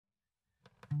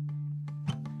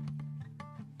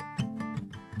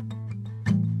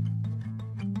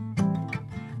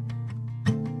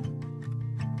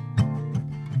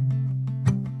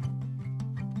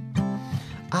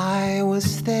I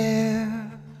was there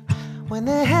when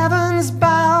the heavens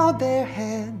bowed their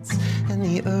heads and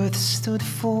the earth stood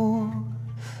forth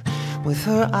with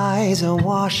her eyes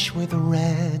awash with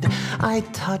red. I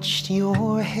touched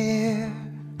your hair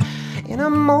in a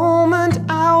moment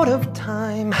out of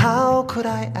time. How could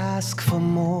I ask for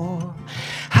more?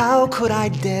 How could I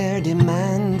dare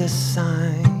demand a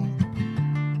sign?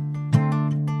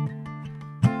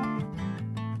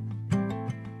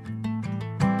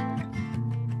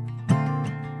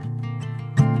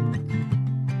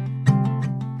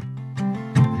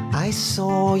 I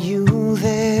saw you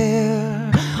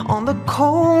there on the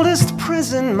coldest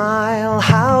prison mile.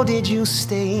 How did you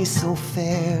stay so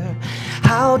fair?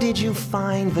 How did you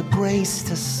find the grace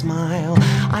to smile?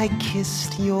 I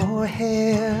kissed your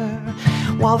hair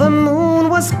while the moon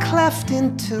was cleft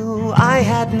in two. I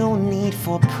had no need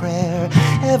for prayer.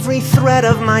 Every thread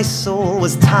of my soul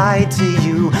was tied to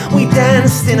you. We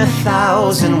danced in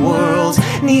 1,000 worlds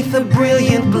neath the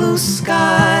brilliant blue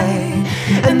sky,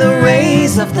 and the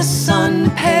rays of the sun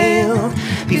paled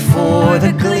before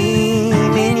the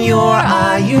gleam in your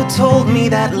eye. You told me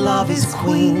that love is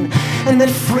queen and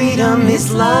that freedom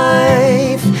is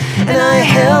life, and I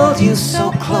held you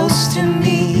so close to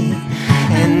me,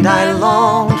 and I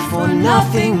longed for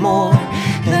nothing more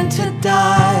than to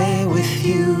die with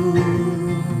you.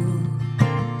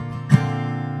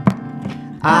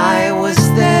 I was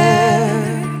there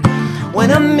when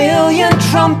 1,000,000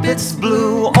 trumpets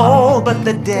blew. All but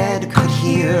the dead could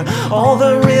hear. All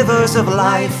the rivers of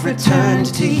life returned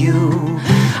to you.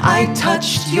 I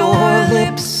touched your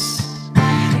lips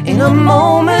in a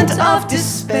moment of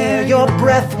despair. Your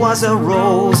breath was a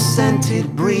rose-scented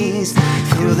breeze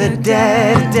through the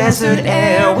dead desert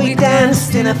air. We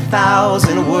danced in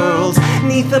 1,000 worlds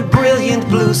neath the brilliant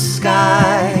blue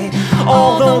sky.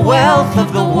 All the wealth of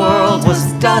the world was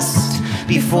dust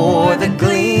before the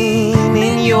gleam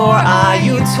in your eye.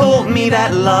 You told me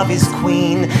that love is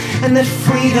queen and that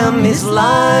freedom is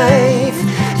life.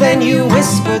 Then you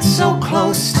whispered so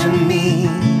close to me,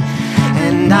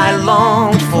 and I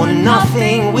longed for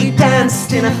nothing. We danced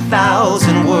in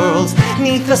 1,000 worlds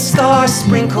neath a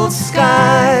star-sprinkled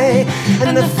sky,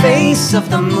 and the face of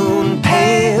the moon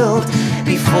paled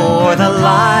before the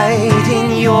light in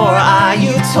your eye.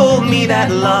 You told me that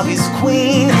love is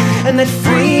queen and that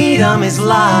freedom is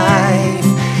life,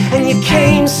 and you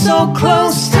came so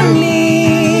close to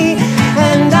me,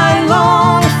 and I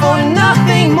longed for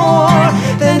nothing more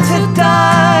than to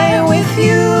die with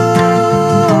you.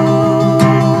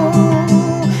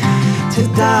 To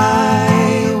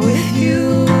die with you.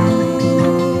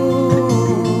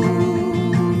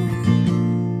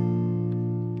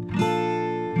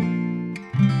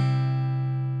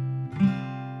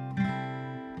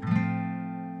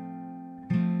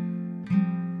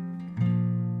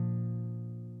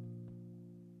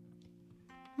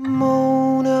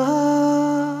 Mona,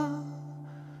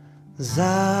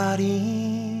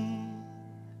 Zarrin,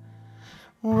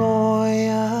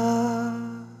 Roya,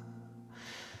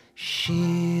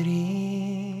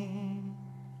 Shirin,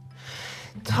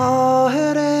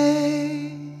 Tahereh,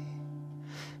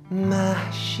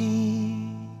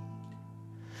 Mahshid,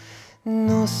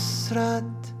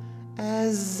 Nosrat,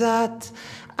 Ezzat,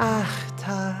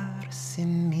 Akhtar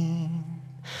Simin,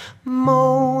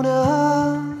 Mona,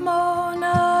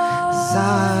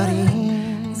 Zarrin,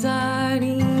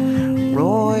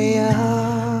 Roya,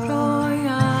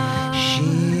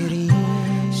 Shirin,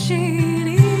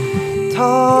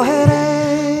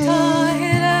 Tahereh,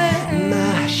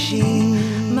 Mahshid,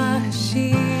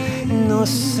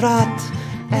 Nosrat,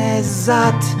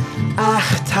 Ezzat,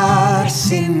 Akhtar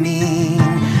Simin,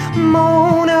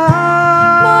 Mona,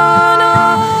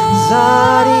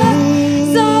 Zarrin,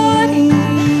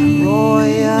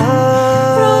 Roya,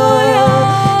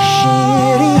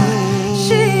 Shirin,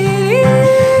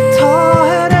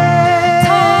 Tahereh,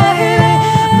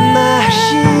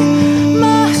 Mahshid,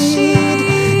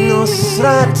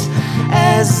 Nosrat,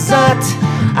 Ezzat,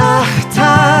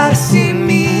 Akhtar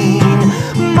Simin,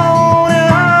 Mona,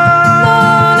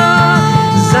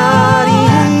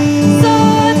 Zarrin,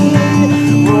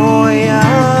 Roya,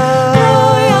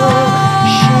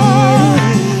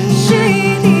 Shirin,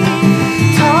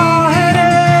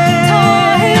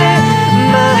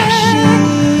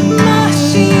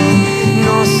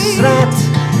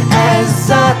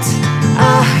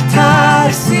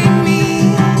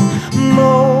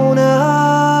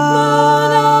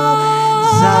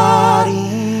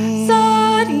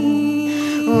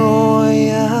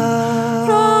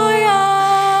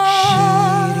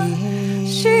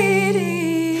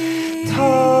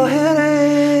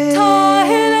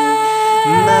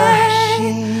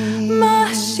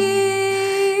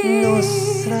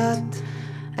 Nosrat,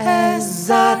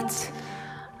 Ezzat.